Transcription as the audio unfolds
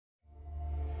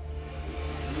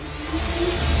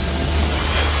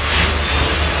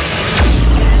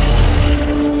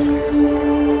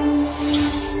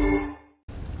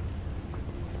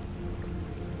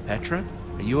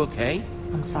You okay?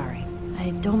 I'm sorry.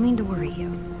 I don't mean to worry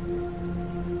you.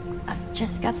 I've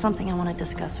just got something I want to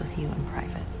discuss with you in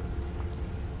private.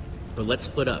 But let's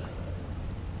split up.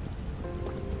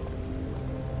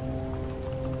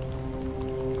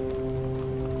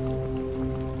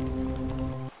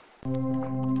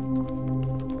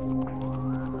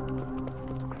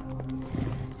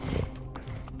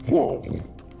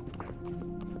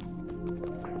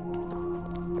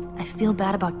 I feel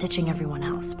bad about ditching everyone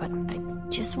else, but I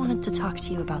just wanted to talk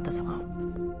to you about this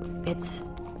alone. It's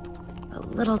a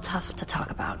little tough to talk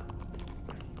about.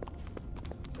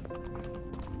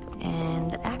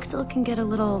 And Axel can get a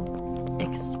little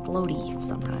explodey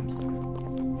sometimes.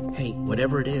 Hey,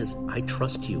 whatever it is, I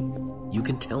trust you. You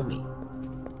can tell me.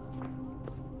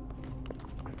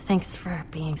 Thanks for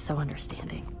being so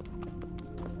understanding.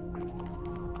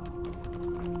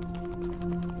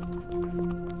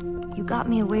 You got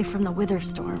me away from the Wither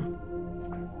Storm,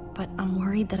 but I'm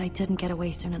worried that I didn't get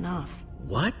away soon enough.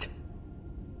 What?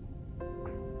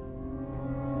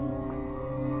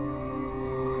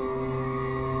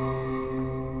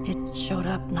 It showed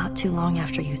up not too long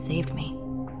after you saved me.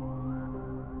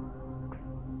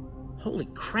 Holy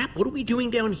crap, what are we doing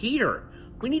down here?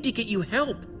 We need to get you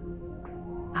help.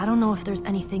 I don't know if there's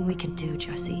anything we can do,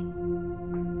 Jesse.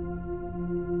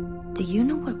 Do you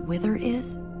know what Wither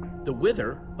is? The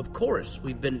Wither? Of course,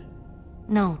 we've been...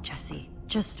 No, Jesse.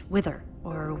 Just Wither,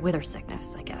 or Wither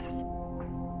sickness, I guess.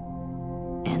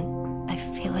 And I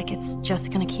feel like it's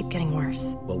just gonna keep getting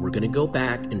worse. Well, we're gonna go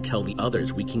back and tell the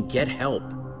others we can get help.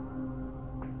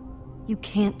 You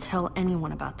can't tell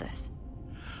anyone about this.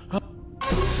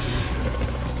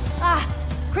 Ah!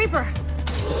 Creeper!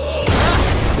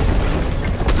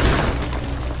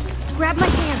 Grab my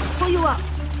hand, I'll pull you up.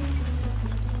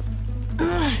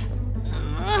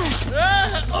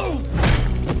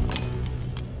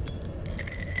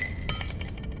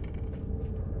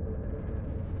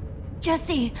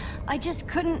 Jesse, I just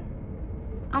couldn't...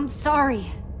 I'm sorry.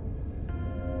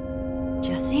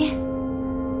 Jesse?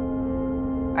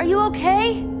 Are you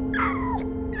okay?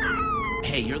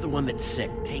 Hey, you're the one that's sick.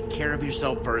 Take care of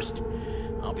yourself first.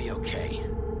 I'll be okay.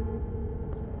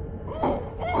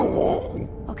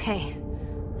 Okay,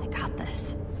 I got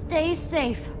this. Stay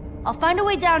safe. I'll find a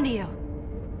way down to you.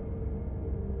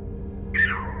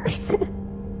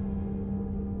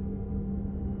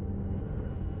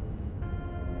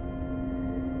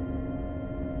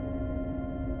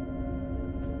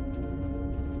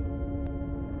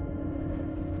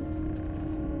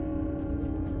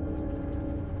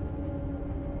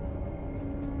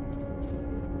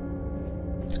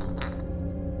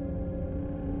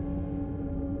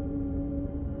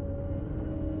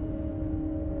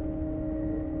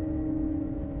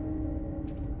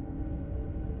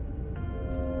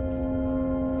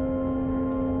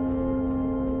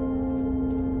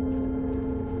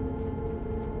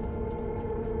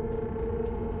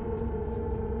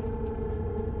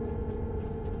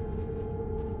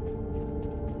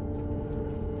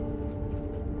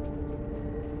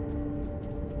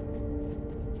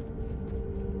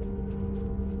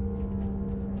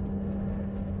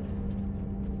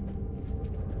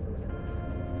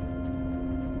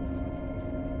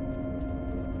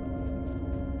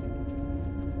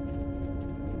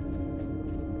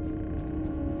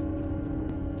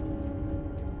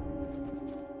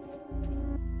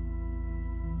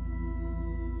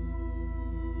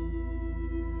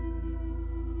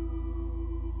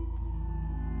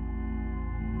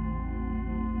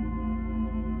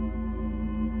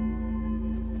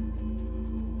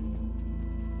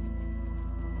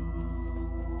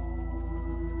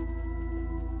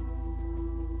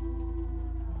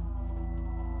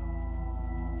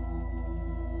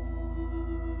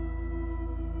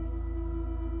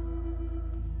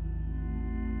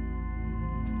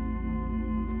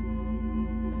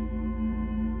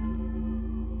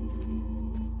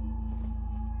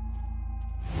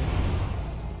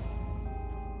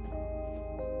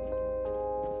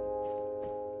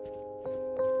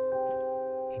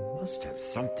 Must have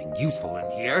something useful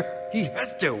in here. He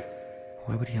has to.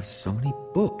 Why would he have so many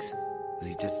books? Was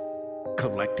he just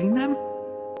collecting them?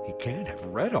 He can't have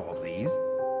read all these.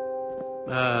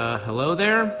 Hello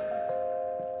there?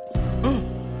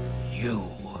 You.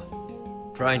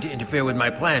 Trying to interfere with my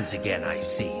plans again, I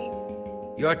see.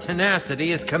 Your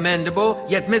tenacity is commendable,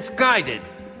 yet misguided.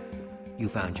 You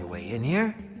found your way in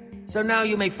here, so now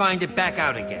you may find it back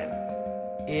out again.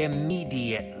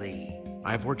 Immediately.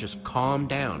 Ivor, just calm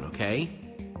down, okay?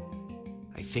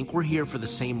 I think we're here for the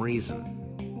same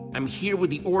reason. I'm here with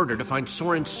the order to find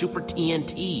Soren's Super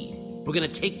TNT. We're gonna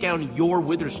take down your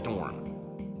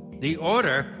Witherstorm. The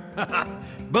order?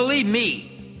 Believe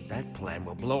me, That plan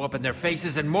will blow up in their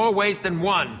faces in more ways than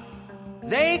one.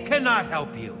 They cannot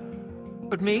help you.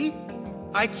 But me?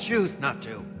 I choose not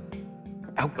to.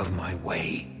 Out of my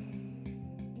way.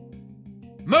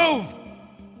 Move!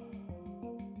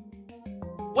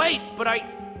 Wait, but I...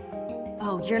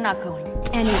 Oh, you're not going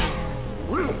anywhere.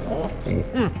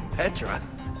 Petra,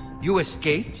 you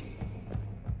escaped?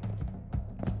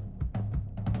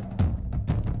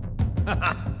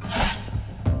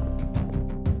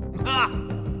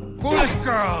 Foolish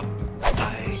girl!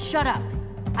 Shut up.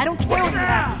 I don't care what you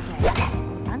have to say.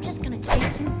 I'm just gonna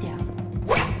take you down.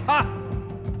 Ha!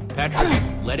 Patrick,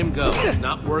 let him go. It's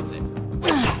not worth it.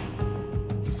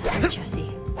 Sorry,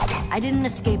 Jesse. I didn't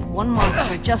escape one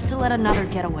monster just to let another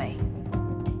get away.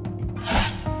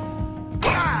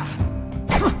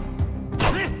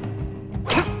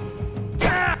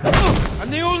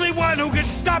 I'm the only one who can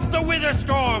stop the Wither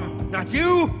Storm! Not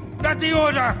you, not the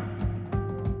Order!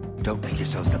 Don't make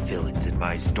yourselves the villains in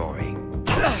my story.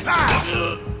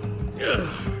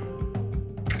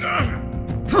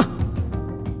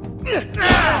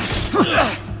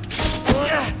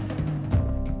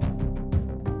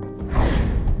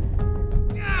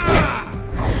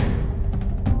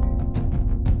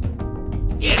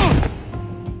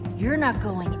 You're not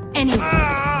going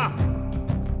anywhere.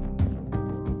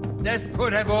 This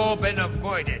could have all been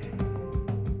avoided.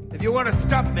 If you want to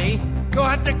stop me, you'll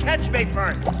have to catch me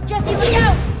first! Jesse, look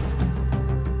out!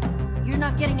 You're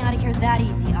not getting out of here that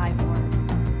easy, Ivor.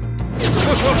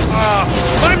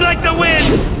 I'm like the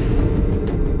wind!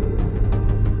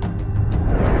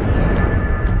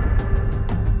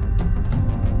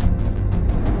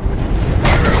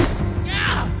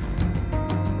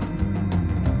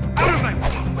 Out of my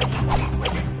way!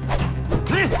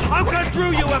 I'll cut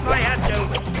through you if I had to!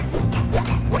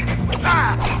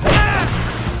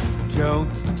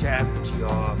 Don't tempt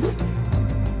your fate.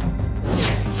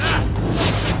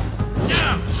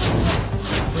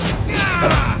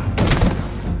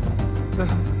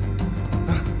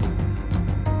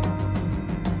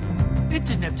 It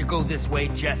didn't have to go this way,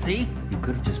 Jesse. You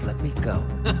could have just let me go.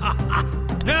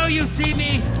 Now you see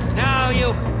me. Now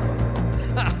you...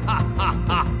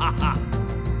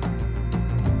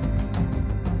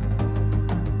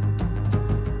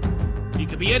 You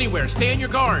could be anywhere. Stay on your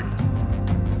guard.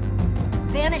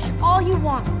 Vanish all you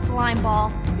want, slime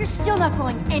ball. You're still not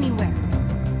going anywhere.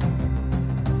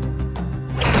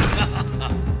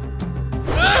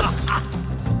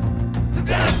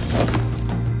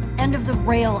 End of the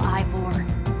rail, Ivor.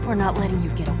 We're not letting you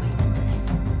get away with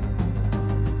this.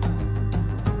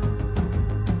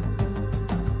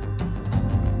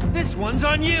 This one's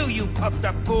on you, you puffed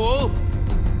up fool!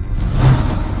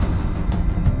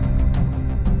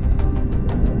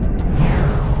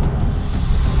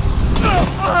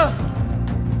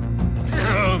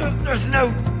 There's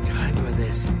no time for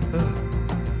this.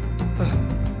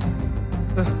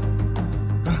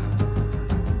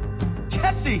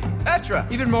 Jesse! Petra!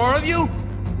 Even more of you?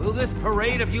 Will this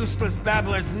parade of useless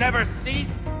babblers never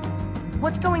cease?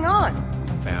 What's going on?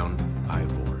 We found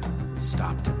Ivor.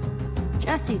 Stopped him.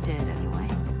 Jesse did, anyway.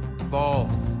 False.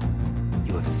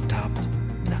 You have stopped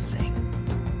nothing.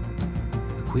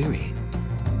 A query.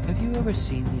 Have you ever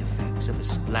seen the effects of a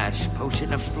splash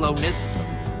potion of slowness?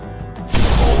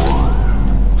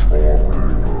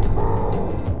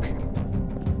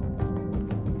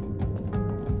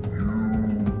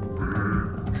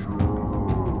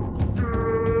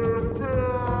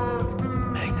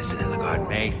 Magnus and Illigard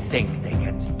may think they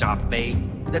can stop me,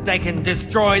 that they can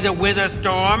destroy the Wither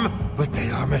Storm, but they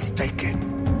are mistaken,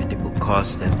 and it will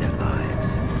cost them their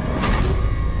lives.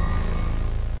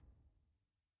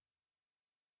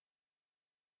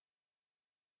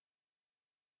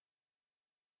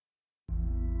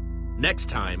 Next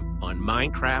time on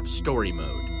Minecraft Story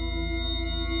Mode.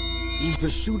 In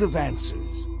pursuit of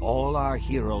answers, all our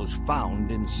heroes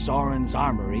found in Soren's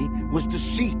armory was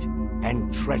deceit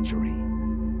and treachery.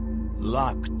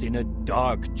 Locked in a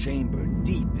dark chamber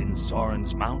deep in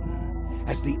Soren's mountain,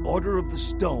 as the Order of the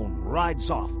Stone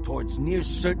rides off towards near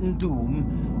certain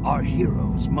doom, our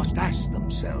heroes must ask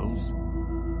themselves,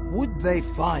 would they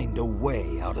find a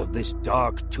way out of this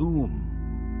dark tomb?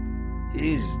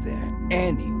 Is there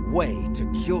any way to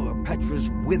cure Petra's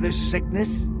wither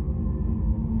sickness?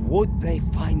 Would they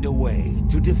find a way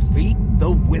to defeat the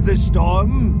Wither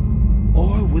Storm?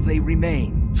 Or will they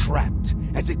remain trapped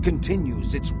as it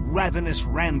continues its ravenous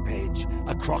rampage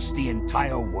across the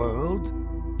entire world?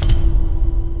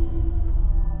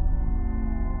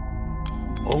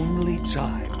 Only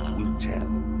time will tell.